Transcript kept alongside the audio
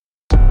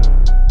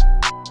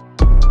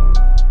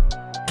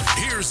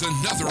Here's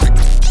another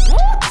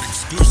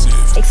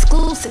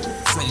exclusive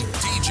from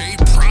DJ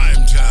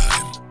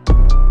PrimeTime.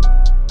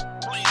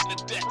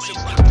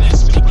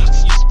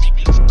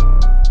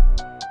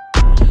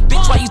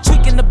 Bitch, why you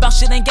tweaking about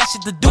shit? Ain't got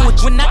shit to do with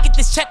you. When I get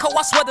this check, ho,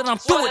 I swear that I'm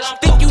through it.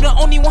 Think you the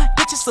only one?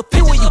 Bitch, it's a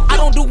few of you. I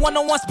don't do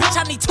one-on-ones, bitch,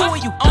 I need two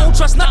of you. I don't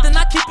trust nothing,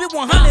 I keep it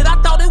 100.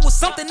 I thought it was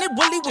something, it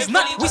really was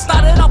nothing. We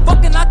started off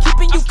fucking, I'm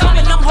keeping you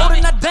coming. I'm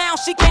holding her down,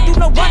 she can't do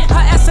no running.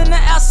 Her ass in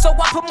the ass, so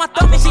I put my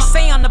thumb in. She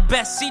say I'm the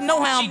best, she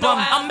know how I'm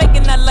bumming. I'm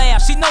making that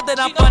laugh, she know that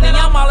I'm funny.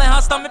 I'm all in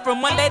her stomach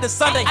from Monday to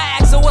Sunday. I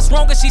ask her what's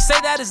wrong, and she say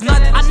that it's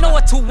nothing. I know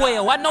her too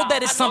well, I know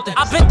that it's something.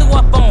 I been through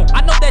her phone,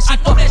 I know that she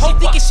fucking. Whole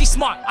thinking she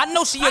smart, I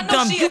know she a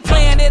dumb. You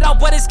playing it out,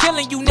 but it's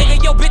killing you,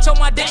 nigga. Yo, bitch on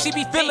my dick, she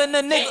be feeling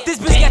the nigga. This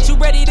bitch got you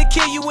ready to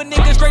kill you, a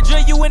nigga. Straight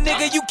drill you a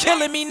nigga, you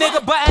killing me,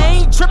 nigga. But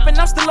I ain't tripping,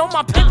 I'm still on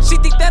my pimp. She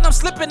think that I'm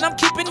slipping, I'm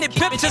keeping it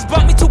pimpin'. Just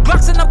bought me 2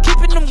 Glocks and I'm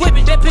keeping them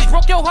whippin'. That bitch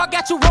broke your heart,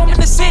 got you roaming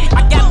the city.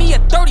 I got me a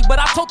 30, but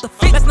I told the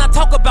fit. Let's not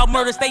talk about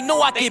murders, they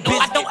know I get bitch.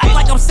 I don't act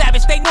like I'm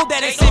savage, they know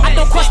that it's it. I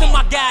don't question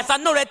my guys, I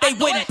know that they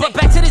with it. But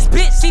back to this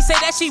bitch, she say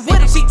that she with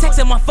him. She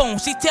texting my phone,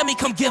 she tell me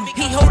come get me.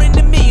 He holding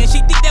to me and she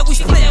think that we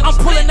split. I'm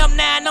pulling up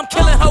now and I'm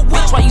killing her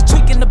witch. Why you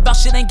tweaking about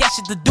shit? Ain't got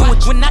shit to do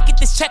with you. When I get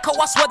this check, ho,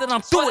 I swear that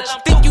I'm through it.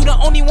 Think you the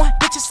only one?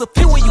 Bitch, it's a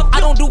few of you. I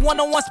don't do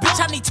one-on-ones,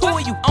 bitch, I need 2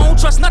 of you. I don't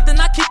trust nothing,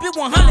 I keep it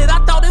 100.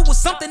 I thought it was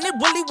something, it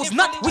really was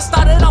nothing. We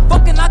started off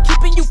fucking, I'm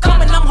keeping you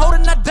coming. I'm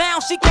holding her down,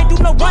 she can't do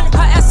no running.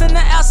 Her ass in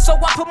the ass, so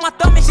I put my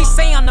thumb in. She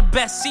say I'm the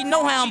best, she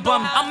know how I'm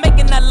bumming. I'm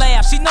making that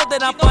laugh, she know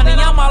that I'm funny.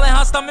 I'm all in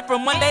her stomach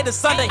from Monday to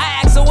Sunday.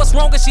 I ask her what's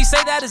wrong, and she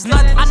say that it's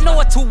nothing. I know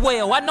her too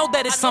well, I know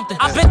that it's something.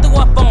 I been through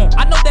her phone,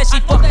 I know that she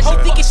fucking. Whole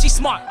thinking she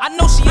smart, I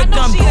know she a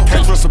dumb.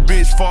 Can't trust a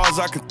bitch far as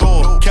I can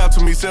throw her. Cap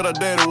to me, said her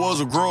daddy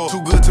was a grower.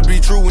 Too good to be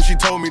true when she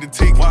told me to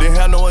tick. Didn't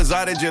have no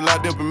anxiety, just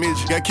locked up in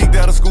Mitch. Got kicked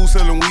out of school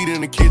selling weed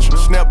in the kitchen.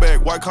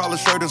 Snapback, white collar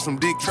shirt and some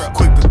dick.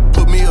 Quick to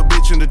put me a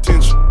bitch in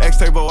detention.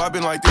 X-Table, I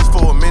been like this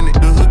for a minute.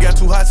 The hood got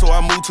too hot, so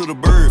I moved to the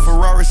bird.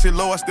 Ferrari sit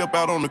low, I step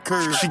out on the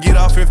curb. She get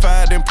off at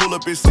 5, then pull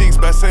up at 6.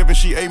 By 7,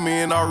 she ate me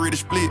and already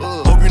split.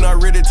 Hope you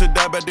not ready to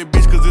die by that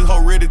bitch, cause this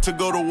hoe ready to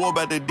go to war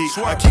by that dick.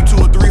 I keep 2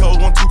 or 3 hoes,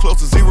 one too close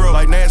to 0.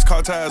 Like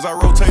NASCAR tires, I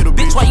rotate a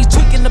bitch. Bitch, why you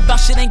tweaking about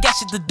shit? Ain't got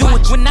shit to do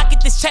with you. When I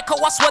get this check, ho,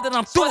 I swear that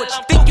I'm through it.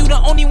 Think you the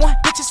only one?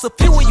 Bitch, it's a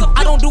few of you.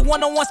 I don't do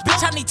one-on-ones,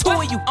 bitch, I need 2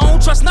 of you. I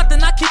don't trust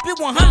nothing, I keep it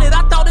 100.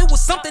 I thought it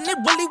was something, it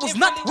really was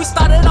nothing. We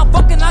started off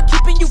fucking, I'm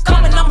keeping you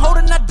coming. I'm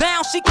holding her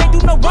down, she can't do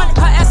no running.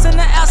 Her ass in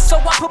the ass, so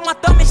I put my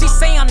thumb in. She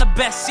say I'm the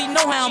best, she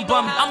know how I'm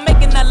bumming. I'm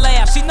making that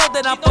laugh, she know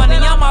that I'm funny.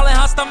 I'm all in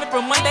her stomach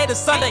from Monday to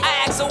Sunday.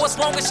 I ask her what's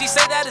wrong, and she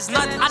say that it's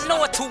nothing. I know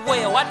her too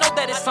well, I know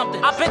that it's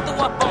something. I been through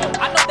her phone,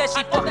 I know that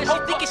she fucking.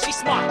 Whole thinking she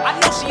smart, I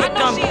know she a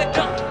dumb.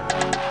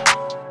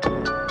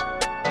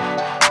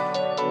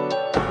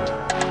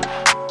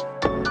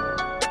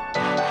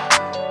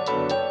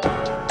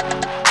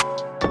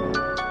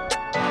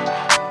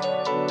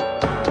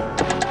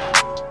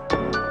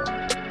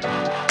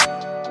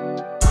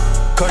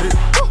 Cut it,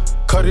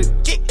 cut it,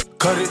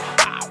 cut it,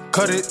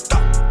 cut it,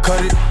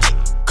 cut it,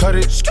 cut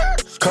it,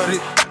 cut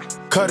it,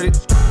 cut it.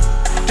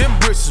 Them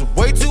bricks is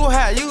way too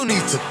high, you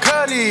need to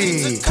cut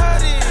it.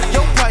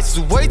 Your price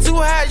is way too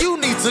high, you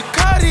need to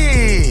cut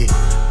it.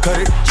 Cut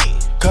it,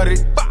 cut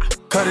it,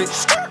 cut it,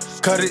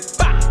 cut it,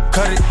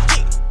 cut it,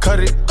 cut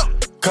it,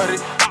 cut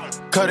it,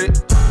 cut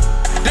it.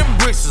 Them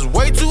bricks is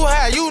way too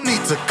high, you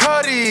need to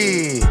cut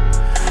it.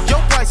 Your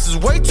price is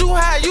way too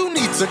high, you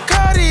need to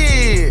cut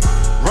it.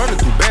 Running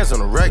through bands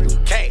on a regular.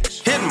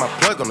 Cash. Hitting my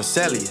plug on the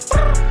cellular.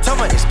 Tell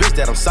my ex bitch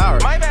that I'm sorry.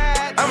 My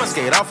bad. I'ma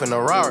skate off in a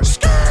Rari.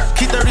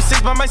 Keep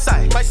 36 by my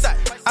side.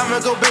 I'ma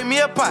go bake me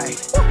a pie.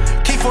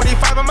 Keep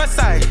 45 on my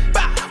side.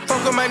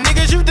 Fuck with my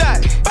niggas, you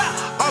die.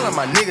 All of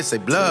my niggas say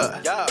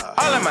blood.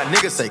 All of my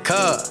niggas say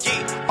cuz.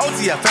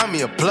 OT, I found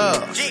me a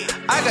plug.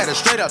 I got it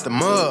straight out the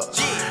mud.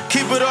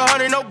 Keep it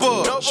 100, no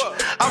bugs.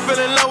 I'm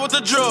feeling low with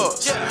the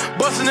drugs.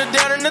 Busting it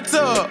down in the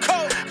tub.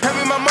 Pay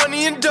me my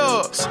money in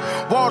dubs.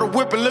 Water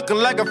whipping, looking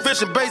like a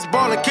fishing.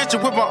 Baseball in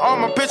kitchen with my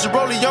arm, my picture.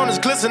 Rollie on is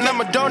glisten.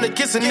 I'm a donut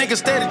kissing. Niggas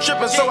steady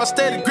tripping, so I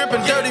steady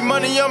gripping. Dirty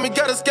money on me,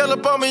 got a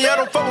scallop on me. I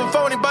don't fuck with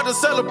phony, bout to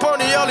sell a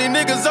pony. All these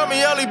niggas on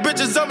me, all these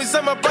bitches on me.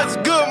 Say my price is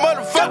good,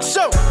 motherfucker.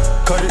 Show.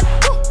 Cut it,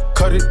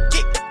 cut it,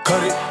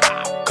 cut it,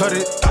 cut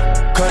it,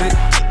 cut it,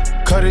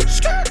 cut it,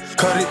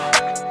 cut it,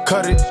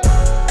 cut it.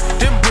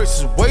 Them bricks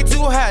is way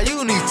too high,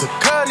 you need to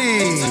cut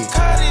it.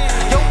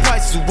 Your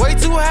price is way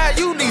too high,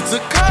 you need to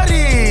cut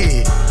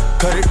it.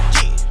 Cut it,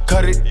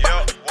 cut it,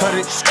 cut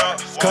it,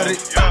 cut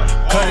it,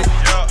 cut it,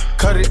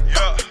 cut it,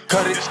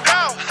 cut it,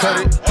 cut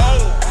it.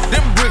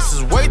 Them bricks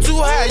is way too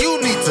high, you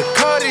need to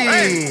cut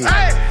it.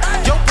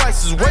 Your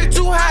price is way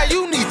too high,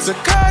 you need to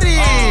cut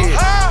it.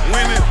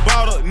 Winning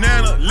bought a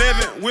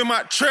 911 with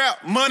my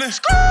trap money.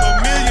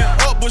 $1 million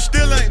up, but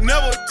still ain't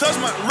never touched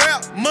my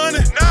rap money.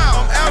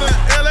 I'm out in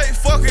LA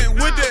fucking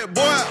with that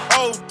boy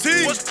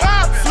OT.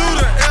 Flew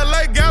to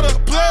LA, got a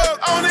plug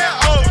on that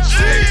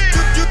OG.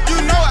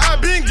 You know I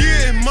been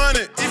getting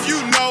money if you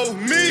know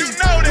me.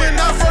 When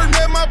I first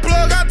met my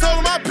plug, I told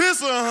him I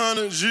piss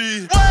 100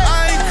 G.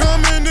 I ain't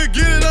coming to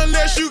get it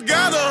unless you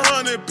got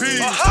 100 100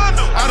 P's.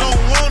 I don't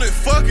want it,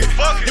 fuck it.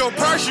 Your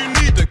price, you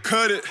need to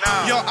cut it.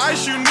 Your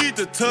ice, you need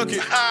to tuck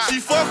it. She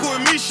fuck with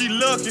me, she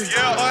lucky.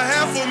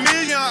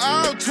 $500,000,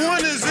 all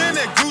 20s in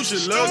that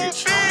Gucci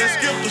luggage. Let's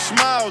skip the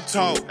small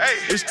talk.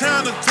 It's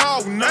time to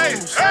talk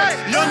numbers.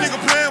 Young nigga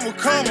playing with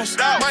commas.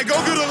 Might go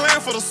get a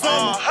land for the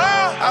summer.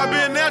 I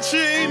been out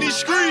here in these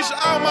streets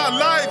all my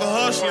life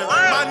hustling.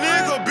 My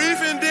nigga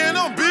beefing, then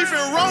I'm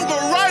beefing wrong, but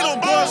right I'm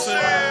busting.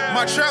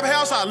 My trap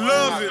house, I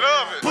love it.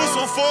 Put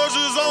some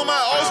forges on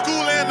my old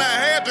school and I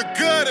had to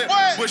cut it.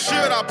 But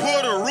should I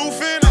put a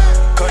roof in it?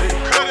 Cut it,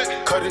 cut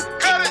it, cut it,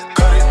 cut it,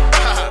 cut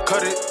it,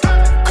 cut it,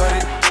 cut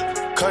it,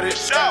 cut it,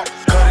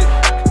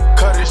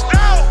 cut it, cut it.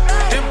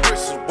 Them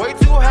bricks is way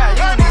too high,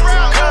 you need to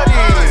cut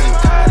it.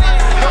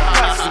 Them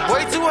pots is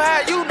way too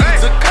high, you need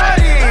to cut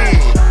it.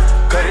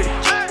 Cut it,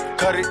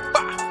 cut it,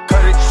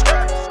 cut it,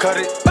 cut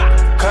it,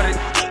 cut it,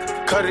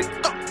 cut it,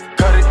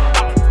 cut it,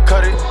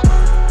 cut it.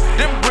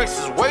 Them bricks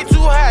is way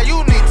too high, you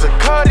need to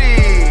cut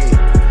it.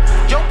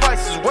 Your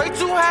price is way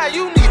too high,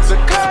 you need to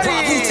cut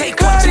it.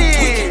 Cut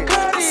it.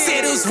 I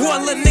said it was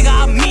one little nigga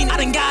I mean. I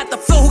done got the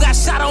flow, who got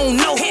shot, I don't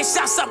know.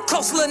 Headshots up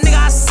close, little nigga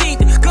I seen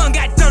it. Gun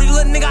got dirty,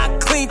 little nigga I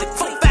cleaned it.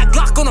 4-5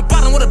 Glock on the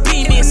bottom with a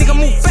beam in. Nigga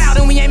move out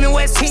and we aiming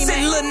West Team.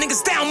 Send little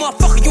niggas down,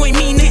 motherfucker, you ain't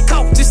mean it.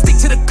 Coke, just stick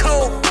to the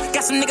code.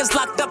 Got some niggas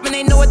locked up and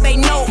they know what they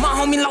know. My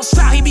homie lost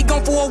trial, he be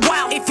gone for a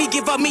while. If he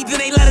give up me, then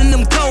they letting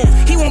him go.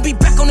 He won't be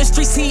back on the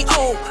streets, he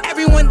old.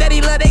 Everyone that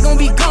he love, they gon'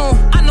 be gone.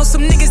 I know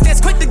some niggas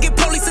that's quick to get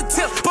police a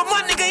tip, but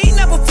my nigga, he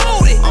never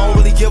folded. I don't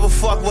really give a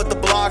fuck what the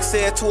blog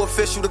said, too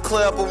official to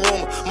clear up a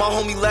rumor. My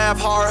homie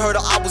laughed hard, heard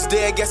I was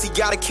dead, guess he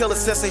got a killer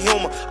sense of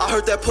humor. I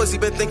heard that pussy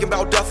been thinking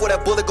about death, where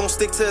that bullet gon'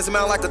 stick to his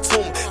mouth like a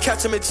tumor.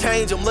 Catch him and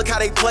change him, look how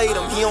they played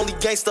him. He only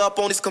gangsta up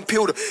on his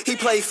computer. He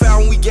played foul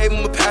when we gave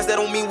him a pass, that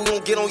don't mean we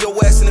gon' get on your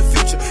ass in the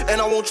future. And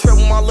I won't trip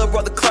with my little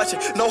brother clutching.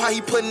 Know how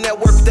he putting that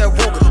work with that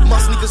Ruger. My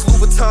sneakers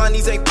Louboutin,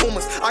 these ain't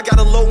Pumas. I got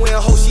a low end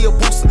hoe, she a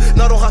booster.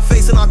 Nut on her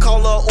face and I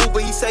call her a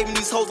Uber. He saving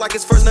these hoes like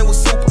his first name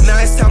was Super. Now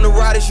it's time to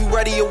ride, is you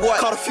ready or what?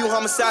 Caught a few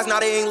homicides, now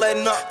they ain't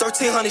letting up.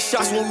 1,300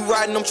 shots when we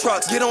riding them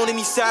trucks. Get on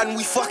any side and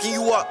we fucking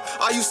you up.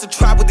 I used to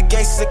trap with the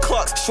gangsters and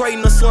clucks. Straight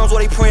in the slums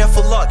where they praying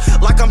for luck.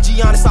 Like I'm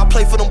Giannis, I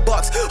play for them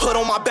Bucks. Hood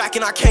on my back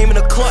and I came in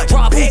a clutch.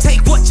 Rob, who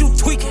take what you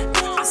tweaking?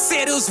 I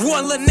said it was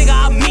one little nigga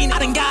I mean. I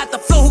done got the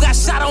flow, who got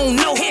shot, I don't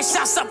know.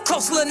 Headshots up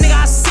close, little nigga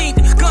I seen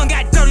it. Gun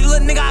got dirty,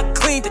 little nigga I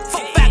cleaned it.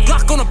 4-5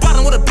 Glock on the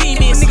bottom with a beam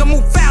in. Nigga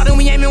move out and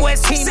we aiming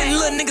West Team. Send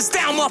little niggas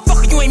down,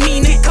 motherfucker, you ain't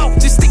mean it. Coke,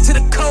 just stick to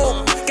the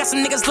code. Got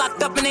some niggas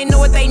locked up and they know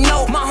what they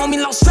know. My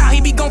homie lost trial,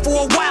 he be gone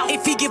for a while.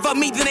 If he give up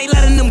me, then they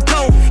letting him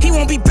go. He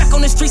won't be back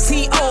on the streets,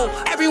 he old.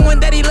 Everyone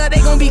that he love,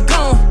 they gon' be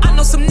gone. I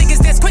know some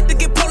niggas that's quick to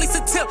get police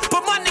a tip,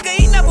 but my nigga,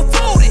 he never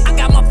folded. I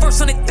got my first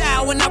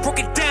 100,000 when I broke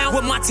it down.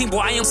 With my team, boy,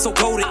 I am so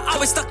goated. I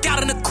always stuck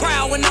out in the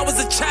crowd when I was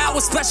a child.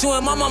 Was special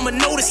and my mama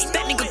noticed.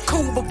 That nigga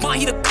cool, but why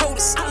he the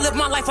coldest? I live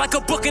my life like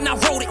a book and I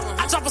wrote it.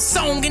 I drop a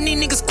song and these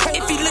niggas quote.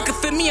 If he looking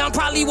for me, I'm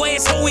probably where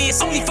his hoe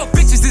is. Only for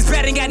bitches, this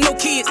bad ain't got no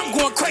kids. I'm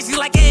going crazy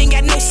like it ain't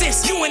got no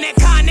sense. You in that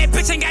car and that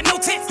bitch ain't got no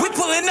tent. We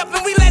pulling up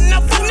and we letting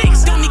up for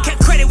niggas. Don't need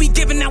credit, we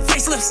giving out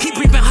facelifts. Keep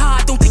breathing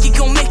hard, don't think he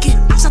gon' make it.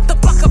 I shut the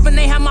block up and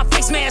they have my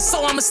face mask,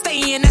 so I'ma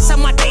stay in. That's how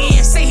my day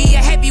ends. Say he a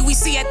heavy, we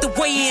see at the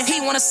weigh-in. He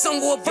want a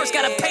song or a verse,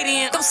 gotta pay the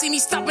end. Don't see me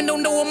stopping,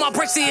 don't know what my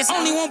brakes is.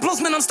 Only one blows,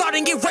 man, I'm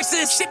starting to get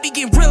racist. Shit be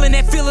getting real in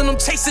that feeling, them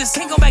chasers.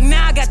 Can't go back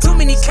now, I got too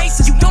many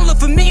cases. You don't look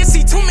for me and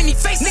see too many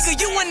faces. Nigga,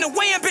 you in the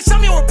way and bitch,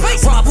 I'm your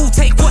replacement. Rob, who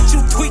take what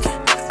you tweaking?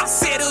 I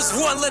said it was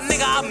one little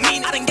nigga I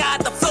mean. I done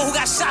got the flow, who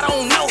got shot, I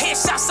don't know.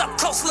 Headshots up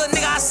close, little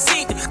nigga I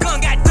seen it. Gun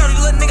got dirty,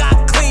 little nigga I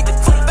cleaned it.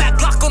 4-5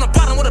 Glock on the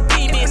bottom with a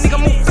beam in. Nigga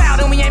move out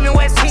and we aiming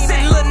West Team.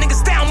 Send little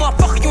niggas down,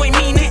 motherfucker, you ain't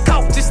mean it.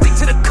 Coke, just stick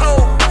to the code.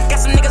 Got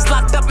some niggas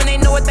locked up and they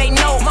know what they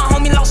know. My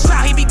homie lost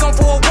trial, he be gone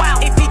for a while.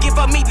 If he give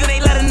up me, then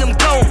they letting him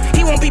go.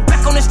 He won't be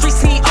back on the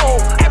streets, he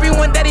old.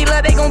 Everyone that he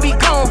love, they gon' be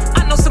gone.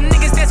 I know some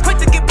niggas that's quick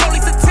to get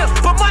police a tip,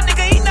 but my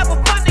nigga, he never,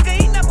 my nigga,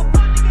 he never.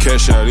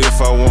 Cash out if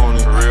I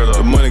want it.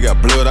 The money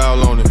got blood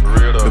all on it.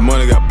 The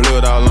money got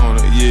blood all on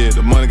it. Yeah,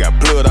 the money got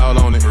blood all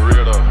on it.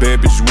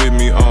 Bad bitch with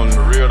me on it.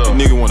 The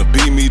nigga wanna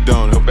beat me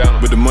down it.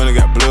 But the money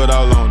got blood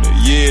all on it.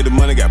 Yeah, the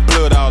money got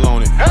blood all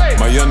on it.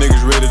 My young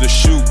niggas ready to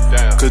shoot,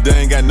 cause they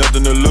ain't got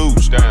nothing to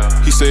lose.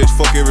 He says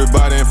fuck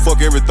everybody and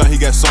fuck everything, he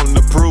got something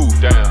to prove.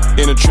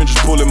 In the trenches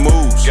pulling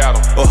moves,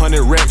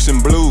 100 racks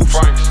in blues.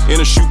 In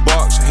a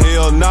shoebox,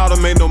 hell nah,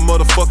 them ain't no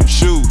motherfucking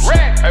shoes.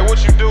 Hey,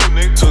 what you do,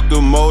 nigga? Took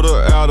the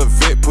motor out of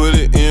it, put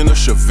it in a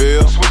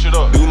Chevelle. Switch it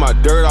up. Do my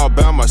dirt all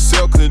by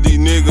myself, cause these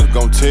niggas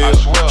gon' tell.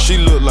 She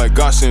look like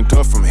God sent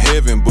her from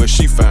heaven, but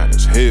she fine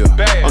as hell.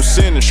 I'm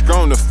sending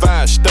strong to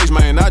 5 states,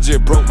 man, I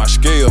just broke my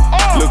scale.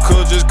 Look,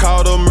 cuz just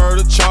called a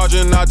murder charge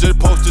and I just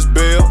post his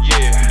bail.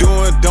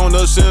 Doing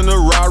donuts in a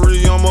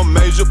Rari, I'm a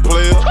major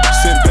player.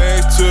 Send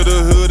bags to the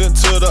hood and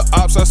to the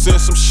ops, I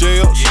sent some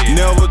shells.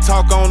 Never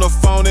talk on the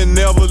phone and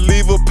never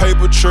leave a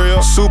paper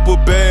trail. Super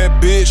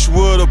bad bitch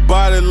with a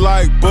body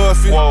like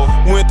Buffy.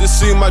 Went to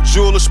see my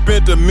jeweler,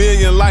 spent $1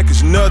 million like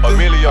it's nothing.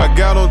 I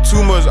got on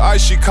too much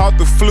ice, she caught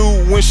the flu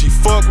when she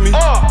fucked me.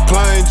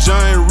 Plain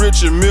Jane,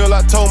 Richard Mill,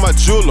 I told my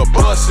jeweler,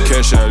 bust it.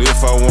 Cash out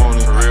if I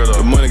want it.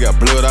 The money got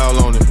blood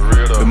all on it.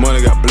 The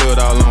money got blood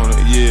all on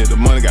it. Yeah, the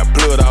money got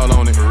blood all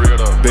on it.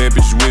 Bad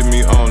bitch with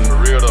me on it.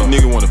 The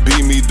nigga wanna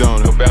beat me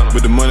down it.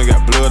 But the money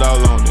got blood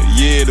all on it.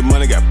 Yeah, the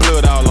money got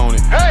blood all on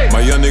it. My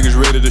young niggas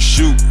ready to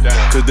shoot,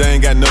 cause they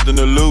ain't got nothing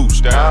to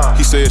lose.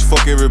 He says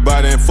fuck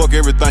everybody and fuck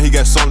everything, he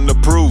got something to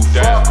prove.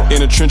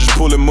 In the trenches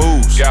pulling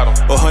moves,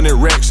 100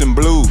 racks and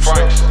blues.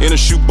 In a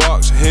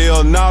shoebox,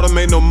 hell nah, them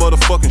ain't no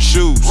motherfucking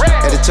shoes.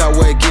 At the top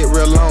where it get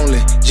real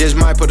lonely, just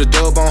might put a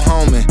dub on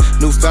homie.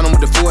 New phantom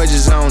with the 4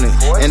 edges on it,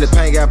 and the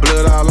paint got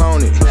blood all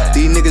on it.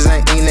 These niggas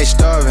ain't eating, they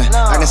starving.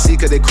 I can see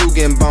cause they crew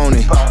getting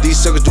bony. These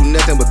suckers do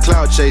nothing but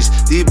cloud chase.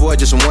 These boys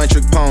just some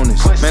one-trick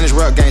ponies. Man, this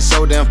rap game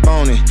so damn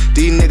phony.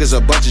 These niggas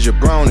a bunch of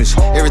jabronis.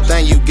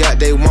 Everything you got,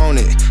 they want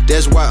it.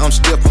 That's why I'm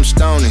stiff, I'm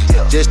stony.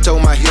 Just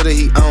told my hitter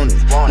he own it.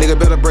 Nigga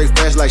better break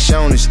fast like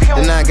Shoney's.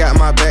 Then I got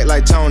my back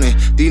like Tony.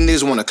 These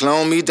niggas wanna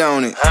clone me,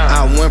 don't it?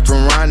 I went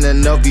from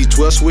riding up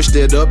V12, switched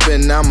it up,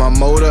 and now my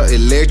motor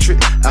electric.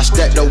 I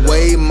stacked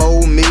away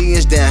more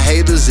millions than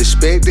haters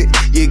expected.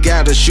 You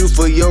gotta shoot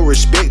for your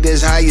respect,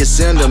 that's how you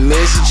send a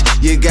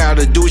message. You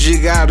gotta do what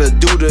you gotta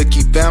do to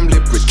keep family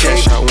protected.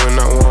 Cash out when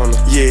I want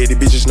it. Yeah, these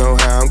bitches know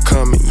how I'm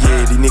coming.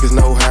 Yeah, these niggas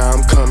know how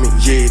I'm coming.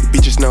 Yeah, these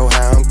bitches know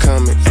how I'm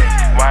coming.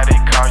 Why they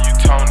call you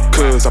Tony?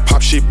 Cause I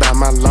pop shit by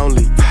my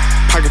lonely.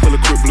 Pocket full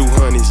of quick blue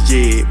honeys,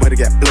 yeah, but it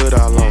got blood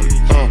all on it.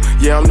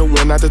 Yeah, I'm the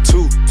one, not the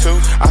two.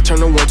 I turn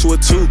the 1 to a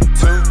 2.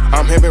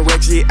 I'm having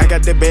racks, yeah, I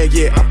got that bag,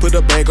 yeah. I put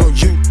a bag on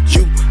you.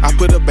 I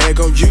put a bag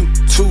on you,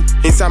 too.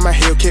 Inside my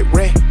Hellcat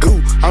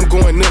ragu. I'm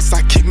going nuts,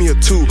 I keep me a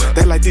 2.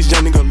 They like this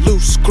young nigga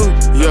loose screw,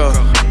 yeah.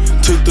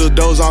 Took the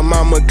doors off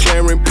my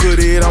McLaren, put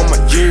it on my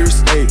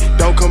ears, ayy.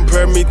 Don't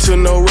compare me to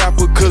no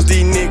rapper, cause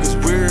these niggas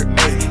weird,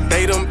 ayy.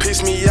 They done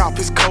piss me off,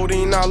 it's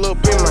codeine all up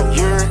in my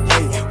urine,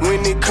 ayy.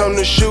 When it come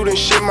to shooting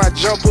shit, my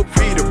jumper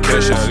be the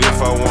cash out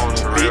if I want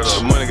it, bitch.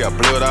 The money got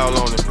blood all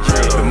on it.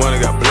 The money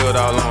got blood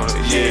all on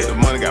it. Yeah, the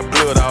money got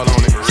blood all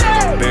on it.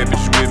 Bad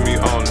bitch with me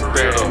on it.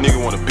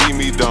 Nigga wanna beat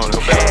me down it.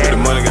 But the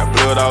money got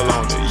blood all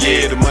on it.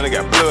 Yeah, the money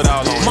got blood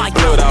all on it. My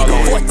blood all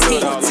on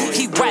it.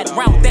 He ride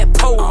around that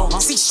pole.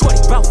 See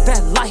shorty bout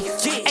that life.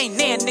 Ain't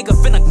there nigga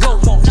finna go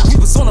on. We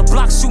was on the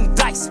block shooting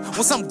dice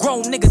when some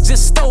grown nigga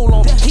just stole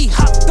on him. He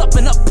hopped up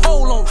in a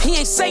pole on him. He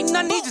ain't say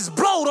nothing, he just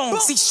blowed on him.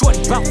 See shorty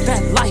bout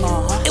that life.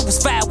 It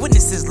was 5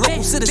 witnesses,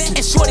 local citizens.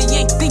 And shorty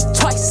ain't think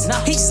twice.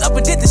 He just up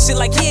and did the shit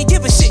like he ain't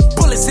giving shit.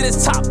 Bullets hit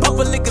his top,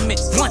 upper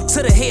ligaments. 1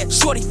 to the head,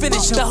 shorty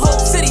finished. The whole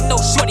city know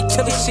shorty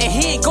killing shit.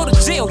 He ain't go to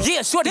jail,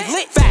 yeah, shorty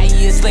lit. 5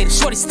 years later,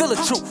 shorty still a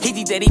truth. He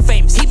be that he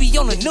famous, he be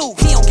on the news.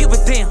 He don't give a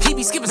damn, he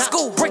be skipping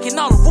school. Breaking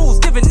all the rules,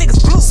 giving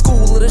niggas blue.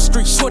 School of the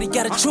street, shorty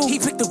gotta choose. He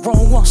picked the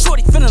wrong one,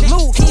 shorty finna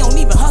lose. He don't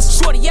even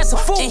hustle, shorty ass a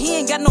fool. And he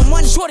ain't got no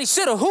money, shorty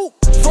shoulda hoop.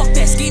 Fuck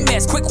that ski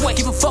mask, quick way.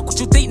 Give a fuck what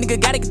you think, nigga,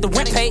 gotta get the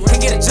rent paid.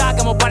 Can't get a job,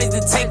 got my body to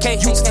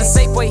 10K. Used to the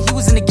safe way, he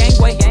was in the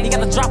gangway. He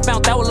got a drop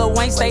out, that was Lil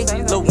Wayne stay.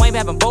 Lil Wayne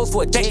been having bows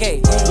for a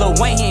decade. Lil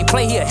Wayne, he ain't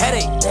play, he a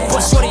headache.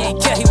 But shorty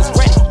ain't care, he was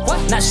ready.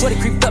 Now shorty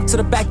creeped up to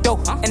the back door,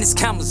 and his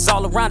cameras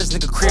all around his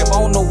nigga crib. I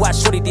don't know why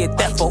shorty did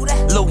that for.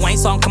 Lil Wayne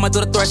saw him coming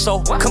through the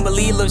threshold. Couldn't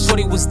believe Lil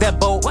Shorty was that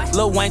bold.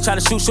 Lil Wayne tried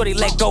to shoot, shorty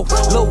let go.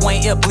 Lil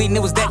Wayne ear bleeding,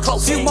 it was that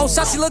close. Few more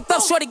shots, he looked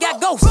up, shorty got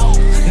ghost.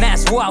 Now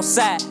it's war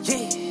outside.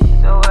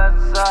 So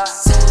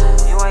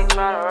outside, you ain't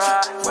tryna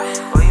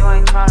ride, or you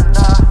ain't tryna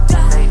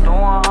die. They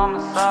doing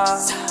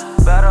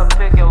homicide, better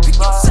pick your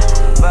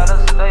side, better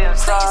stay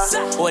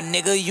inside. Or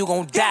nigga, you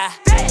gon' die.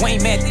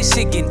 Wayne mad, this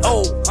shit getting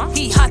old.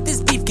 He hot,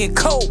 this beef get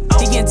cold.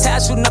 He getting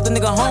tired, shooting up the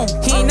nigga home.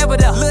 He ain't never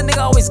there, little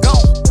nigga always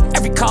gone.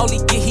 Every call he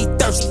get, he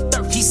thirsty.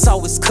 He saw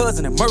his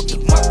cousin in Murphy.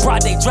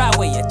 Broad day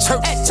driveway at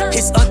church.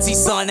 His auntie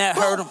son that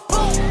heard him.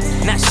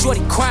 Now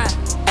shorty crying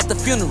at the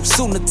funeral,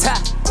 soon to tie.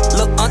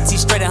 Look auntie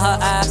straight in her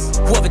eyes.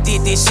 Whoever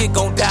did this shit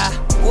gon' die.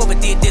 Whoever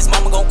did this,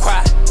 mama gon'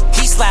 cry.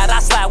 He slide, I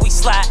slide, we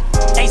slide.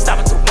 Ain't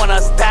stopping till one of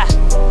us die.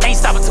 Ain't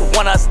stopping till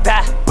one of us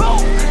die.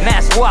 Now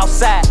it's war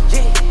outside.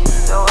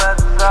 So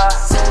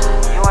outside,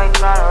 you ain't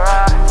tryna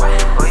ride,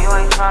 or you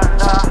ain't tryna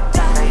die.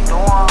 They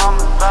doing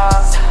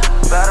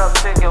homicide, better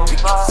pick your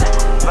side,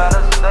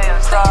 better stay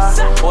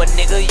inside. Or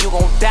nigga, you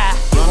gon' die.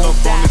 Run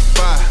up on the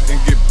fire and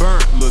get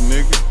burnt, little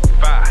nigga.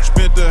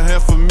 Spent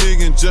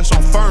 $500,000 just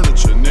on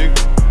furniture, nigga.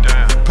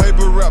 Damn.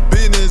 Paper rap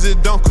business,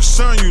 it don't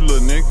concern you,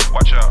 little nigga.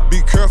 Watch out.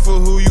 Be careful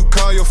who you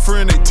call your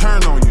friend, they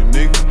turn on you,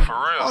 nigga. For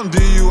real. I'm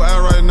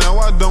DUI right now,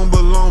 I don't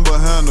belong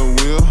behind the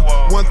wheel.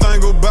 Whoa. One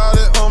thing about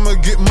it, I'ma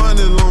get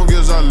money long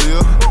as I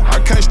live. I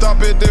can't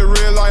stop at that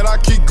red light, I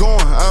keep going,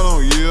 I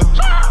don't yield.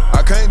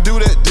 I can't do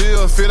that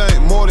deal if it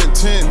ain't more than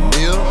 10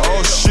 mil.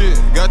 Oh shit,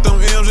 got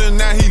them M's and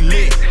now he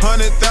lit.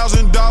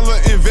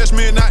 $100,000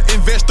 investment, I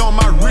invest on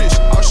my wrist.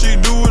 All she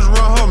do is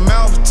run her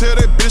mouth, tell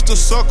that bitch to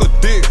suck a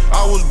dick.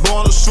 I was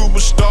born a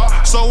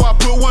superstar, so I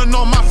put one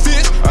on my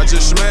fist. I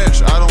just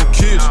smash, I don't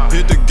kiss.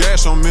 Hit the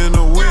gas, I'm in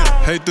the wind.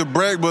 Hate to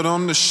brag, but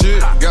I'm the shit.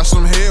 Got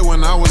some head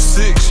when I was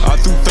 6. I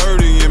threw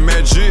 30 in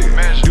magic.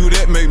 Do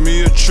that, make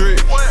me a trick.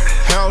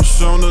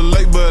 House on the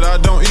lake, but I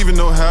don't even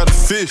know how to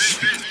fish.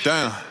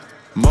 Damn.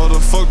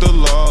 Motherfuck the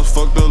law,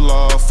 fuck the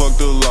law, fuck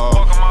the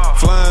law.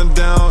 Flying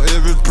down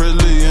every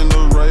Presley in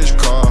the race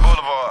car.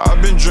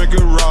 I've been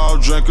drinking raw,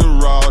 drinking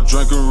raw,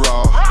 drinking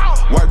raw.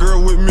 White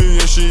girl with me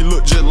and she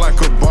look just like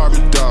a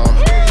Barbie doll.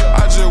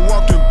 I just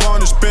walked in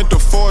Barney, spent the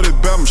 40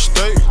 by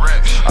mistake.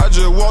 I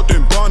just walked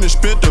in Barney,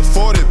 spent the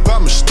 40 by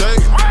mistake.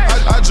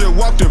 I just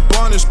walked in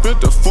Barney,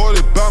 spent the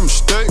 40 by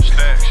mistake.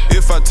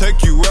 If I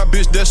take you out,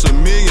 bitch, that's $1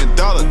 million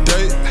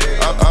date.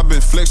 I've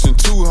been flexing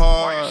too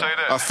hard,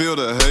 I feel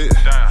the hate.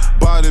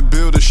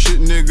 Bodybuilder shit,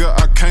 nigga,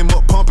 I came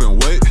up pumping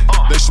weight.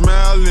 They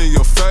smile in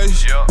your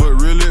face, but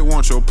really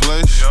want your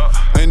place.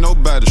 Ain't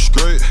nobody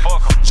straight,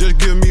 just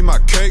give me my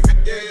cake.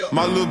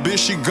 My little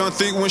bitch, she gun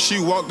thick when she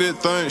walk, that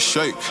thing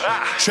shake.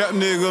 Trap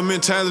nigga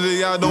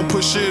mentality, I don't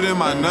put shit in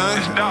my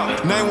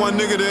name. Name one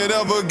nigga that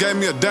ever gave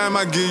me a dime,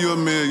 I give you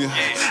 $1 million.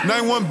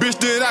 Name one bitch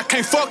that I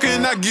can't fuck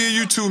and I give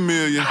you $2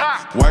 million.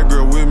 White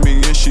girl with me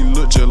and she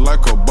look just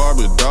like a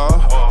Barbie doll.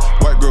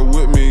 White girl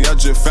with me, I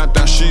just found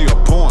out she a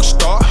porn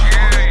star.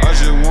 I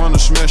just wanna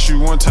smash you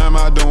one time,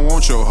 I don't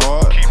want your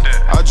heart.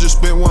 I just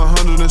spent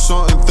 100 and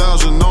something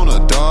thousand on a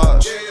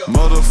Dodge.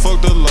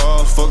 Motherfuck the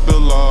law, fuck the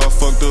law,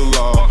 fuck the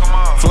law.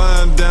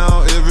 Flying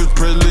down every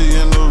Presley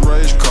in the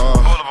race car.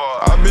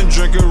 I've been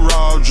drinking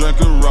raw,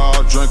 drinking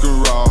raw,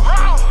 drinking raw.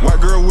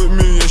 White girl with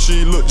me and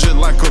she look just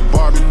like a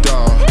Barbie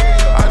doll.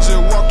 I just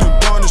walked in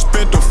Barney,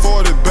 spent the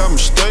 40 by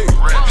mistake.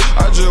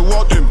 I just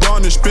walked in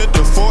Barney, spent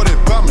the 40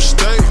 by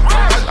mistake.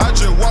 I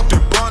just walked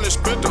in Barney,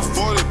 spent the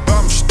 40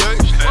 by mistake.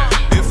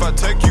 If I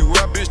take you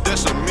out, bitch,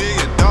 that's $1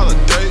 million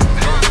date.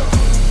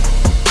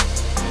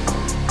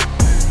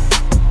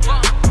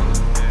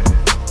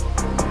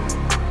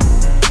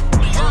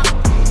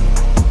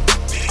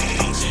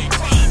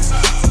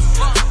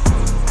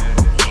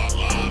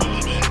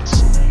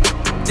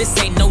 This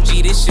ain't no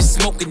G, this shit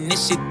smoking,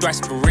 this shit thrash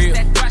for real.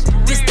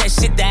 This that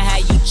shit that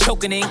had you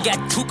choking and got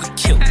Tuka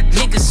killed.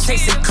 Niggas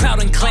chasing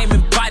clout and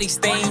claiming bodies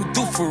they ain't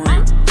do for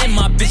real. And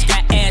my bitch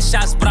got ass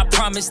shots, but I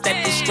promise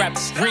that this strap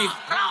is real.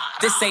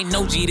 This ain't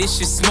no G, this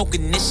shit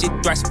smoking, this shit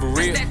thrash for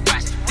real.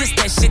 This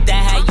that shit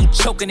that had you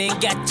choking and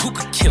got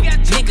Tuka killed.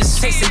 Niggas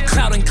chasing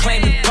clout and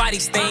claiming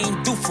bodies they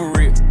ain't do for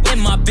real.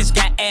 And my bitch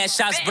got ass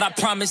shots, but I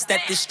promise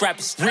that this strap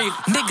is real.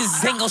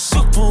 Niggas ain't gon'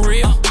 shoot for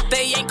real,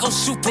 they ain't gon'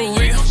 shoot for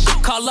real. I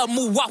call up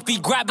Muwapi,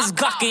 grab his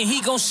Glock and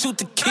he gon' shoot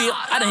to kill.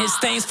 I done hit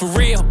stains for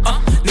real,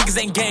 niggas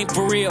ain't gang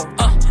for real,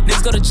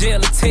 niggas go to jail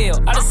or tell.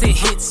 I done hit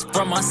hits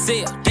from my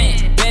cell,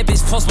 damn, bad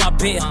bitch post my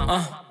bill,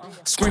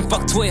 scream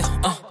fuck 12,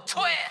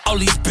 all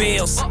these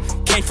bills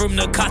came from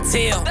the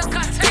cartel.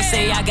 They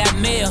say I got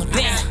mail,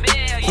 damn,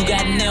 who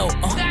got nailed?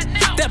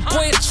 That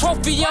boy a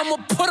trophy, I'ma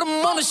put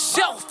him on the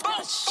shelf.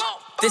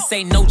 This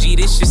ain't no G,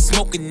 this shit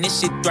smoking, this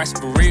shit thrash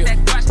for real.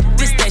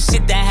 This that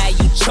shit that had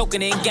you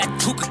choking and got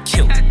Tuka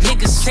killed.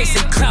 Niggas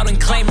chasing clout and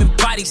claiming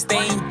bodies they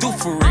ain't do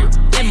for real.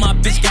 And my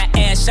bitch got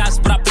ass shots,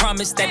 but I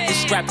promise that this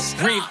strap is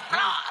real.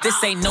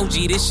 This ain't no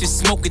G, this shit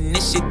smoking,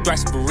 this shit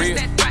thrash for real.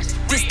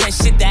 This that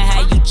shit that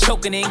had you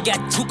choking and got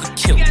Tuka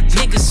killed.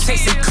 Niggas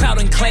chasing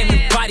clout and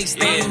claiming bodies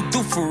they ain't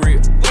do for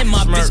real. And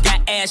my bitch got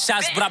ass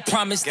shots, but I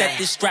promise that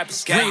this strap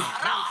is real.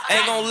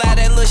 Ain't gon' lie,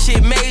 that little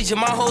shit major.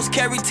 My hoes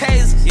carry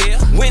tasers.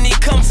 When it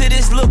comes to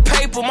this little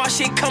paper, my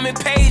shit come in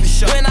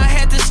pages. When I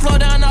had to slow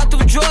down all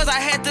through drawers, I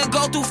had to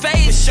go through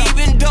phases.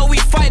 Even though we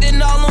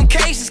fighting all them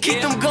cases,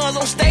 keep them guns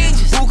on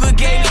stages. Booker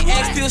gave me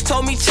X pills,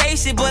 told me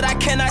chase it, but I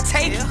cannot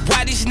take it.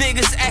 Why these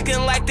niggas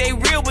acting like they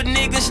real, but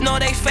niggas know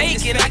they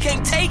fake it? I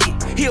can't take it.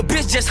 He a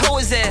bitch, just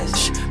hold his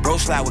ass. Bro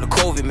slide with a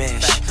COVID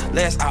man.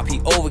 Last op, he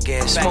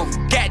overgas. Smoke,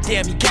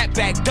 goddamn, he got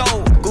back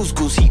dough.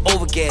 Goose, he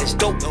overgas.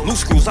 Dope,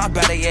 loose screws, I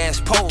bet they ass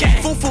pole.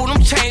 Foo,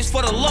 them chains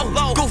for the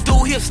low. Goof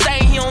dude, he'll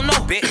stain, he don't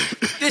know.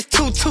 This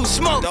too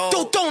smoke.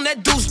 Don't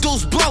that deuce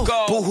blow.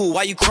 Boo-hoo,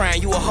 why you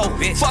crying? You a hoe.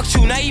 Fuck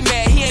you, now he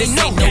mad, he ain't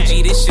know. This ain't no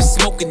G, this shit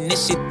smoking,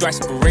 this shit thrash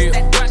for real.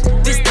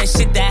 This that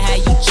shit that had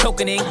you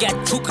choking and got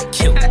Tuka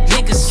killed.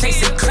 Niggas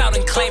chasing clout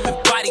and claiming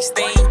bodies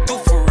they ain't do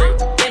for real.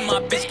 And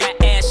my bitch got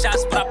ass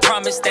shots, but I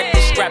promise that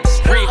this strap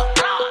is real.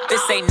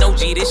 This ain't no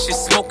G, this shit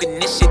smoking,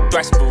 this shit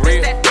thrash for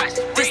real.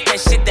 This that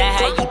shit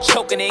that had you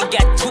choking and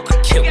got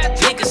Tuka killed.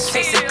 Niggas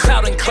chasing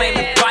clout and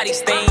claiming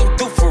bodies they ain't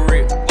do for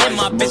real. And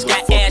my bitch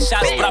got ass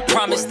shots, but I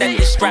promise that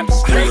this strap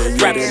is real.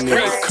 Strap is real.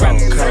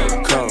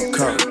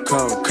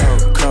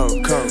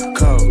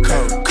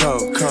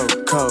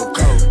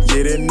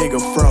 Yeah, that nigga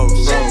froze.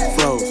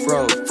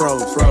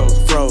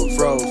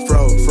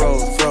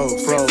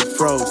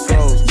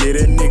 Yeah,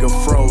 that nigga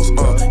froze.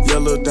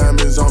 Yellow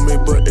diamonds on me,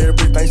 but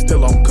everything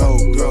still on gold.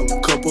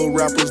 Couple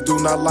rappers do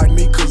not like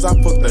me, cause I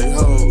fuck they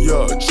hoe.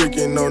 Yeah,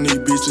 tricking on these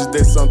bitches,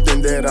 that's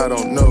something that I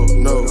don't know.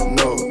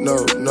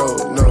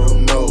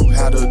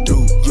 How to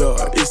do. Yeah,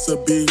 it's a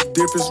big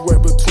difference way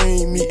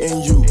between me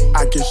and you.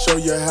 I can show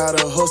you how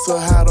to hustle,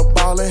 how to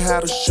ball, and how how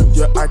to shoot.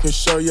 Yeah, I can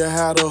show you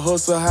how to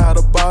hustle, how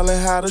to ball,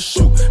 and how to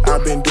shoot.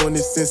 I've been doing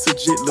this since a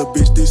jit, little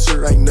bitch. This shit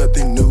ain't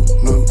nothing new.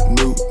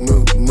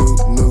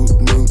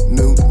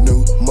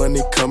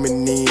 Money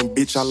coming in,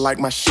 bitch. I like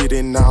my shit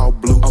in all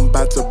blue. I'm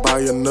about to buy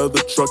another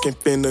truck and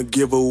finna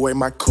give away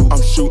my coupe.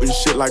 I'm shooting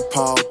shit like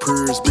Paul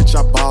Pierce, bitch.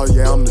 I ball,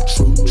 yeah, I'm the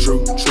truth.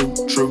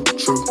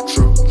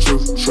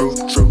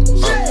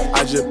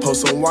 I just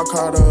post some walk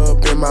harder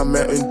up in my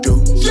Mountain Dew.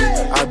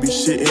 I be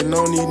shitting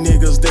on these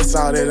niggas, that's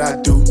all that I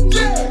do.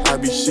 I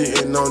be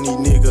shitting on these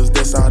niggas,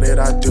 that's all that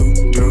I do.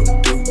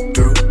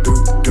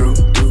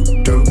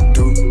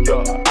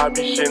 I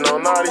be shitting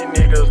on all these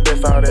niggas,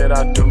 that's all that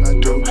I do.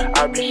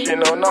 I be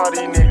shitting on all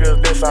these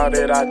niggas, that's all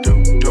that I do.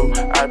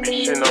 I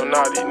be shitting on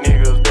all these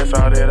niggas, that's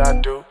all that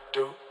I do.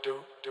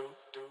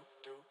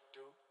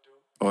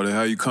 Oh, that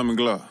how you coming,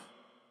 Glock?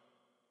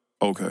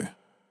 Okay.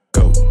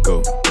 Go.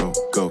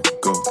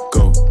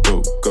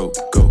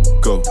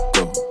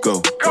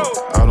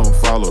 I don't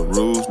follow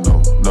rules,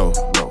 no.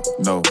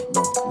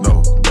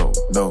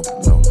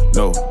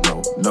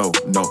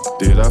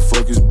 Did I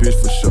fuck his bitch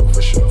for sure?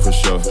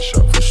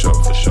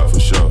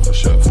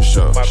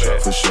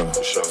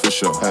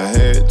 I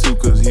had to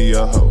cause he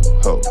a hoe.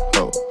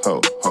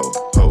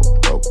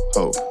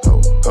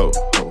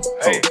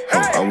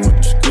 I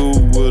went to school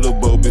with a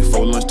bow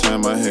before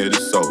lunchtime I had it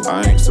sold.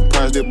 I ain't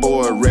surprised that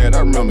boy a rat, I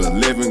remember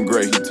 11th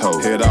grade he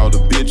told. Had all the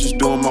bitches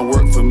doing my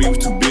work for me, was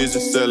too busy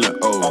selling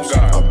O's.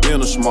 I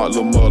been a smart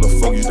little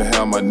motherfucker, used to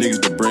have my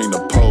niggas to bring the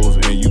pose.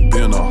 And you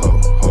been a hoe.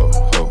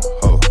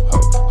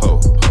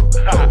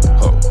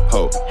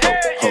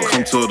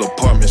 Come to the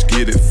apartments,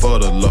 get it for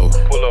the low.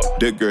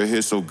 That girl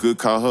hit so good,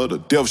 call her the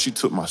devil, she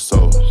took my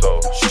soul.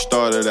 She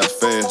started out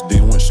fast,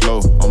 then went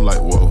slow. I'm like,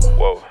 whoa.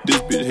 This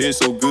bitch hit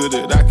so good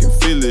that I can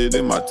feel it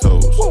in my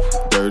toes.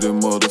 Dirty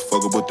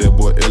motherfucker, but that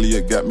boy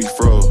Elliot got me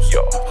froze.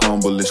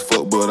 Humble as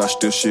fuck, but I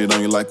still shit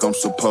on you like I'm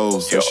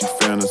supposed. Yeah, she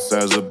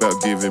fantasize about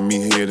giving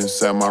me head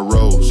inside my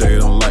rolls. They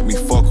don't like me,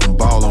 fuck them,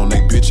 ball on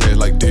they bitch ass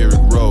like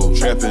Derrick Rose.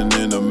 Trapping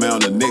in the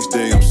mountain, the next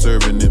day I'm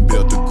serving in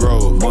Belter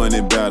Grove.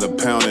 Money by the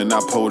pound and I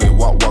pulled it,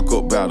 walk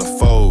up by the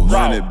fold.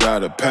 Money by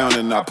the pound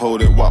and I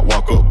pulled it, walk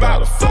up by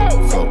the fold.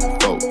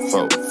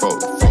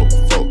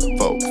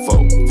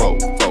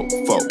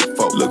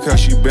 Look how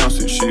she bounce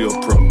it, she a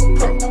pro.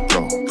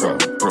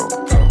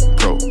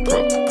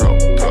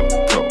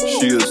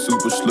 She a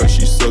super slut,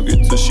 she suck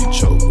it till she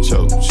choke.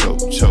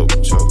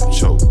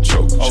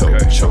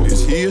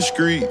 Is he a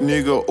street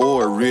nigga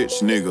or a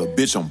rich nigga?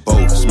 Bitch, I'm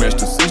both. Smashed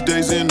her 6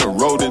 days in a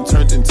row, then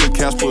turned into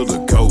Casper the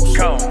Ghost.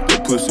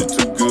 That pussy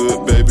too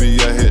good, baby,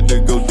 I had to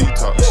go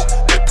detox.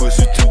 That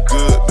pussy too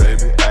good,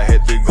 baby, I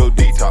had to go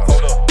detox.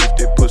 If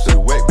that pussy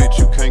whack, bitch,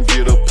 you can't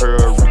get a pair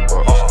of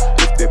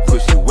Reeboks. If that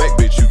pussy whack,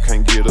 bitch, you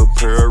can't get a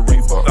pair of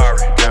Reeboks.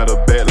 Got a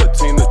bad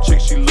Latina chick,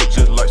 she look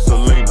just like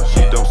Selena.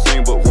 She don't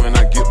sing, but when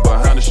I get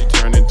behind her, she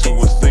turn into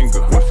a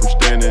singer. Went from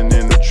standing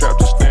in the trap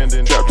to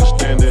standing.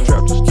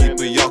 Keep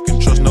it, y'all can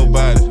trust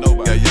nobody.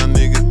 Got young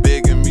niggas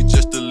begging me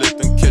just to let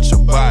them catch a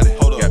body.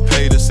 Got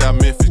paid in South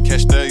Memphis,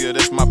 Castalia,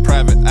 that's my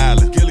private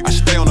island. I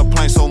stay on the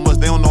plane so much,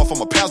 they don't know if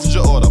I'm a passenger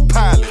or the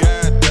pilot.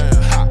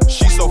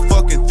 She so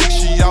fucking thick,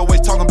 she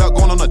always talking about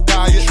going on a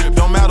diet.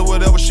 Don't matter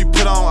whatever she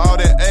put on, all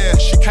that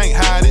ass, she can't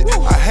hide it.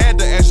 I had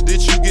to ask her,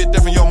 did you get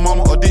that from your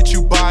mama or did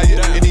you buy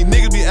it? And these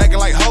niggas be acting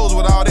like hoes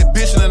with all that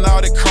bitching and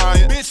all that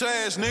crying. Bitch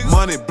ass nigga.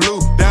 Money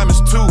blue,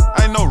 diamonds too,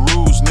 ain't no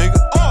rules, nigga.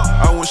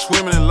 I went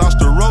swimming and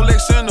lost a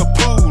Rolex in the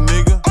pool,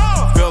 nigga.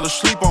 Fell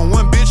asleep on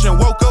one bitch and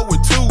woke up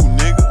with two,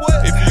 nigga.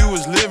 If you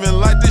was living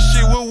like this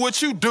shit,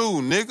 what you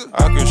do, nigga?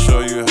 I can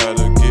show you how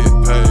to get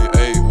paid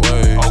 8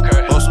 ways.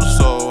 Hustle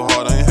so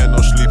hard, I ain't had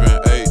no sleep in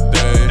 8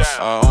 days.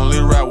 I only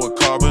ride with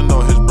Carbon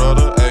or his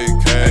brother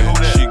AK.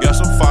 She got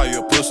some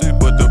fire pussy,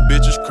 but the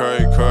bitch is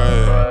cray.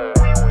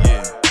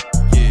 Yeah.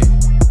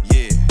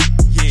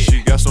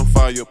 She got some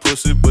fire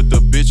pussy, but the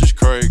bitch is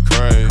cray.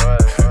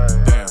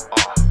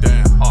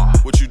 Damn.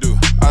 What you do?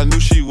 I knew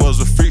she was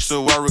a freak,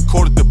 so I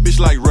recorded the bitch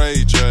like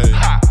Ray J.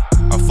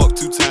 I fucked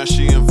 2 times,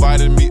 she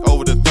invited me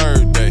over the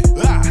 3rd day.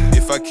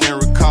 If I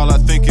can't recall, I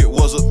think it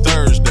was a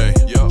Thursday.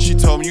 She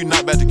told me you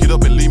not about to get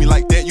up and leave me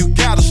like that, you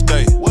gotta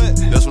stay.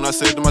 That's when I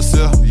said to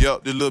myself,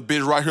 yup, this little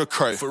bitch right here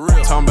cray. For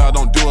real. Talking about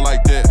don't do it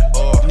like that.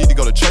 You need to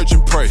go to church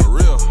and pray. For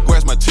real. Go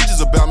ask my teachers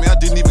about me, I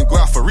didn't even go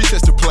out for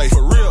recess to play.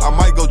 For real. I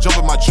might go jump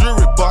in my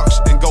jewelry box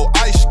and go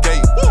ice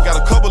skate.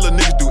 Got a couple of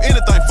niggas do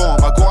anything for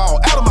them, I go all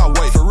out of my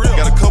way. For real.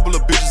 Got a couple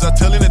of bitches, I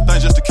tell anything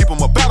just to keep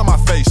them up out of my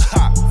face.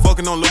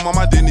 Fucking on Lil'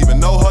 Mama, I didn't even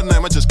know her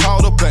name, I just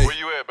called her bae. Where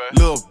you at, bae?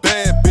 Little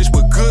bad bitch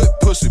with good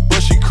pussy,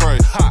 but she cray.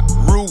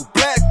 Rude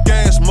black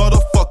ass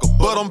motherfucker,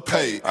 but I'm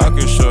paid. I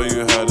can show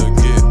you how to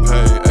get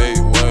paid 8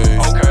 ways.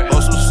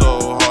 Hustle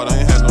so hard, I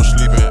ain't had no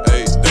sleep in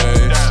 8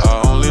 days.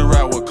 I only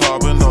ride with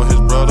Carbon or his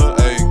brother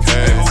AK.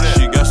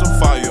 She got some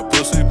fire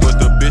pussy, but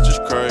the bitch is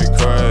cray.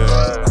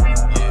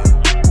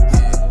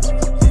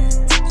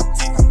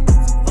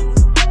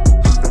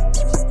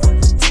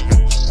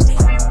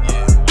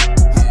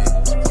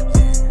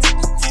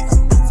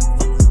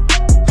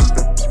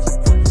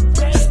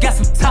 Just got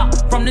some top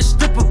from this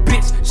stripper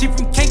bitch. She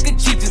from Kankakee.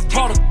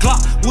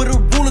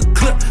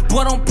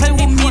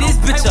 with me, this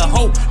bitch a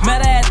hoe.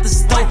 Met her at the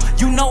store,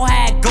 you know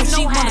how it go,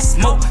 she wanna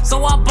smoke.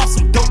 So I bought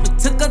some dope and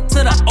took her to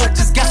the Oak.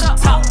 Just got some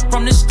top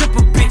from this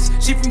stripper bitch.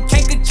 She from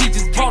Kankakee,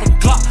 just brought a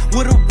Glock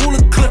with a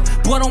ruler clip.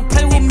 Boy, don't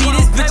play with me,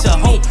 this bitch a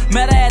hoe.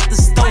 Met her at the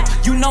store,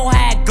 you know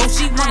how it go,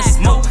 she wanna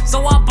smoke.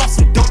 So I bought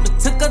some dope and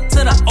took her to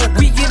the Oak.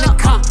 We in the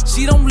car,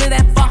 she don't live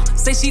that far.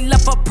 Say she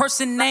left her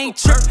person named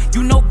Church.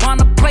 You know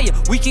Bonner player,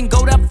 we can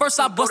go there first.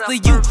 I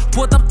busted you,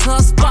 pulled up to her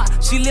spot.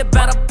 She live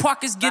by the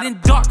park, it's getting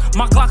dark.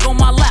 My Glock on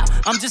my lap,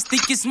 I'm just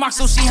thinking smart,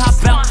 so she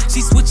hop out.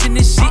 She switching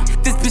this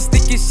shit, this bitch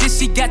thinking shit.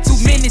 She got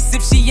 2 minutes,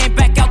 if she ain't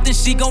back out, then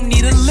she gon'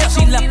 need a lift.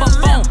 She left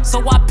her phone,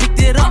 so I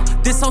picked it up.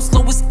 This hoe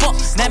slow as fuck,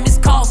 now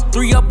missed calls,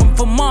 3 of them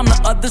for mom, the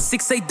other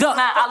 6 say duck.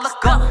 Now I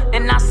look up,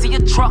 and I see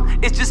a truck,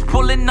 it's just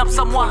pulling up,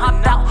 someone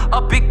hopped out.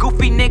 A big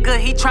goofy nigga,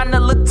 he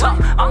tryna look tough.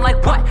 I'm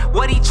like,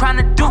 what he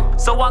tryna do?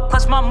 So I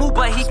clutched my move,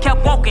 but he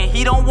kept walking.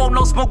 He don't want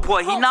no smoke,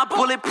 boy, he not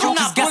bulletproof.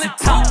 Just got some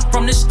top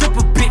from this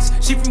stripper bitch.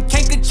 She from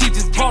Kankakee,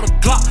 just brought a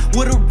Glock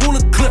with a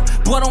ruler clip.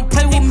 Boy, don't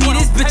play with me,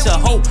 this bitch a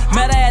hoe.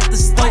 Met her at the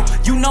store,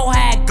 you know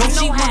how it go,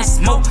 she wanna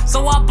smoke.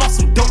 So I bought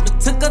some dope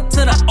and took her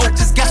to the Oak.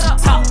 Just got some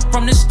top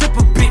from this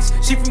stripper bitch.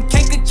 She from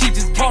Kankakee,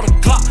 just brought a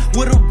Glock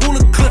with a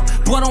ruler clip.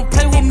 Boy, don't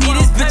play with me,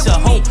 this bitch a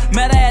hoe.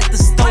 Met her at the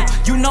store,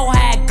 you know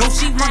how it go,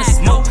 she wanna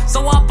smoke.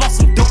 So I bought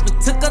some dope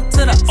and took her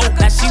to the Oak.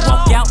 Now she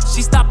walk out,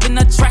 she stop in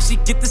the track, she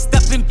get the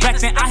stepping back,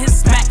 then I hit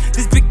smack.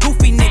 This big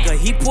goofy nigga,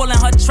 he pulling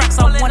her tracks,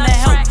 I wanna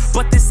help,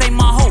 but this ain't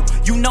my hoe.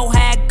 You know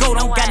how it go,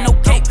 don't got no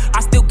cake. I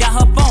still got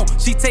her phone,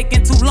 she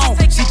taking too long.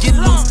 She get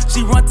loose,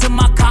 she run to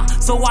my car,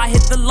 so I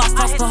hit the lock,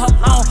 toss to her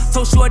phone.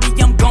 Told shorty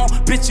I'm gone,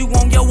 bitch you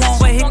on your own.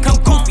 But here come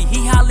Goofy,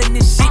 he hollering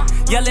this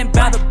shit, yelling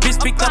about a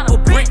bitch, picked up a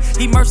brick.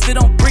 He immersed it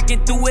on brick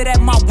and threw it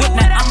at my whip.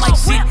 Now I'm like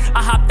shit,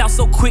 I hopped out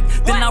so quick,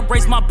 then I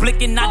raised my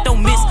blick and I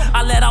don't miss.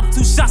 I let off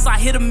 2 shots, I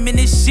hit him in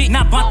this shit.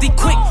 Now Bonte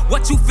quick,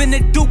 what you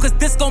finna do? Cause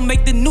this gon'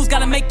 make the news,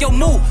 gotta make your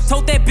move.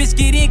 Told that bitch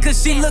get in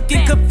cause she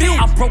looking confused.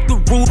 I broke the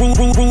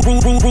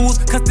rules,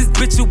 cause this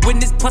bitch a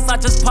witness. Plus I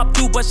just popped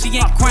through, but she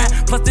ain't crying.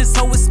 Plus this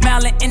hoe is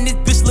smiling and this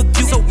bitch look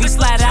cute. So we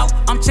slide out,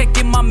 I'm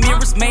checking my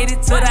mirrors. Made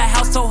it to the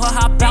house, told her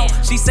hop out.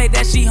 She say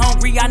that she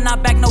hungry, I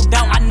not back, no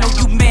doubt. I know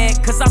you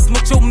mad, cause I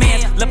smoked your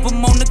man. Left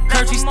him on the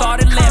curb, she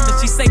started laughing.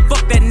 She say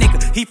fuck that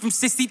nigga, he from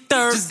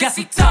 63rd. Just got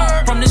some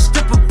top from this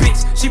stripper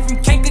bitch. She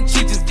from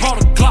Kankakee, just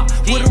brought a Glock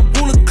with a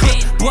ruler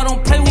clip. Boy,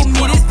 don't play with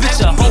me, this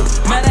bitch a hoe.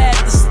 Met her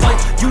at the store,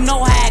 you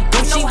know how it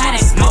go, she wanna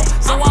smoke.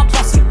 So I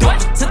bought some dope,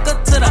 took her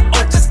to the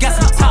Oak. Just got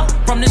some top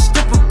from this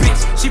stripper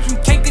bitch. She from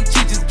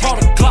Kankakee, just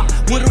brought a Glock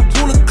with a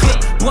ruler clip.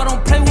 Boy,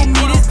 don't play with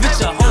me, this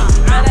bitch a hoe.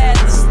 Met her at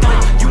the store,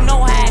 you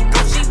know how it go,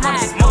 she wanna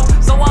smoke.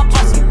 So I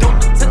bought some dope,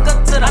 took her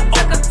to the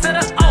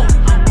Oak.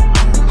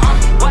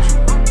 What?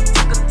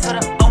 Took her to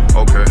the Oak.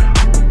 Okay,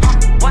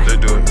 they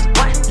do it.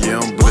 Yeah,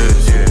 I'm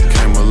blessed.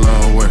 Came a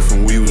long way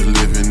from we was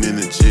living in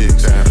the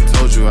chicks.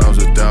 Told you I was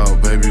a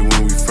dog, baby,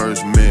 when we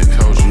first met.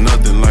 Told you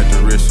nothing like the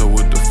rest, so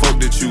what the fuck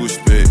did you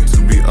expect?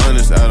 To be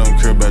honest, I don't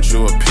care about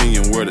your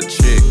opinion. Where the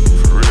check?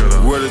 For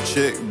real, where the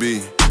check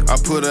be? I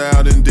put her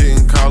out and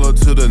didn't call her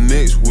till the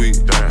next week.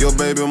 Your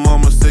baby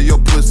mama said your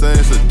pussy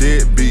ass a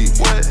deadbeat.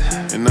 What?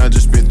 And I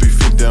just spent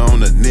 $350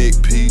 on a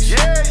neck piece.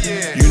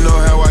 Yeah. You know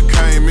how I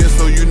came in,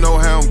 so you know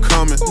how I'm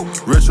coming.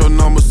 Retro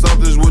number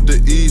somethings with the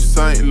Yves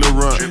Saint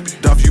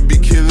Laurent. Dolph, you be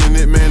killing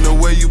it, man, the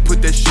way you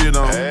put that shit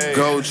on. Hey.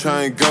 Gold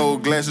chain,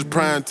 gold glasses,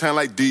 PrimeTime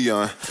like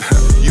Dion.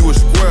 You a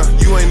square,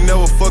 you ain't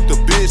never fucked a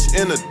bitch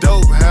in a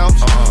dope house.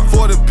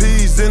 40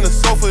 P's in the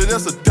sofa,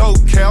 that's a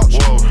dope couch.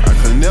 Whoa. I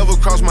could never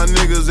cross my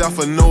niggas out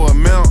for no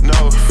amount.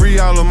 No. Free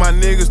all of my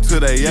niggas till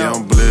they out.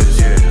 I'm blessed.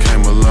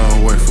 Came a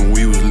long way from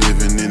we was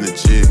living in the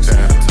chicks.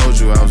 Told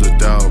you I was a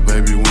dog,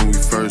 baby, when we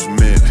first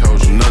met.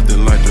 Told you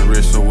nothing like the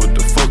rest, so what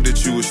the fuck did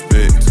you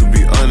expect? To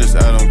be honest,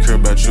 I don't care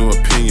about your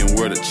opinion.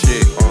 Where the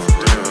check?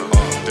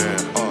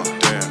 Damn.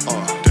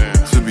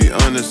 To be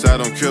honest, I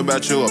don't care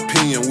about your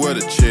opinion. Where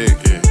the check?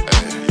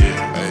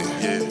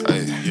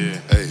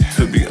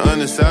 To be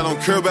honest, I don't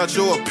care about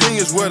your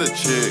opinions. Where the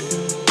check?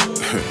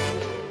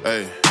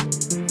 Hey.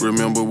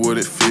 Remember what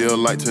it feel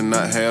like to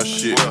not have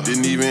shit.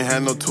 Didn't even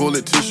have no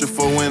toilet tissue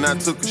for when I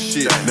took a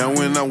shit. Now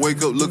when I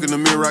wake up, look in the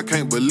mirror, I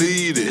can't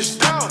believe this.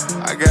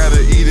 I got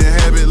an eating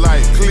habit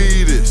like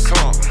Cletus.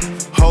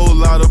 Whole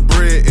lot of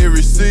bread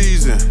every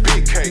season.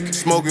 Big cake.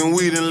 Smoking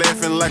weed and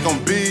laughing like I'm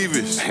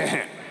Beavis.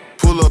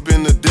 Pull up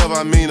in the devil,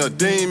 I mean a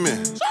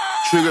demon.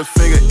 Trigger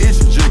finger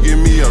itching, just give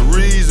me a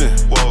reason.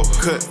 Whoa.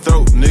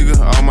 Cutthroat, nigga,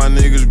 all my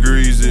niggas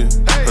greasy.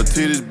 Hey. Her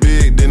titties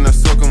big, then I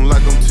suck them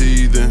like I'm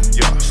teething.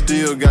 Yeah.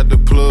 Still got the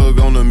plug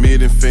on the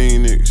mid in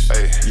Phoenix.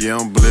 Hey. Yeah,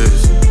 I'm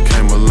blessed.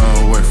 Came a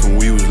long way from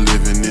we was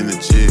living in the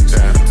chicks.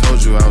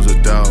 Told you I was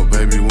a dog,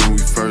 baby, when we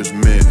first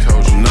met.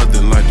 Told you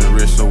nothing like the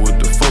rest, so what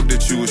the fuck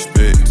did you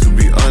expect? To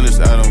be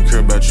honest, I don't care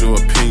about your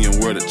opinion.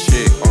 Where the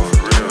check?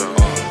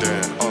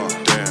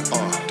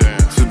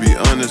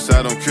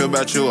 I don't care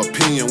about your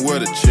opinion, where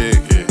the check?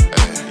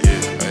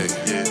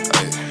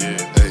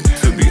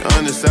 To be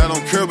honest, I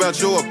don't care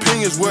about your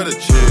opinions, where the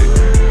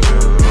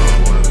check?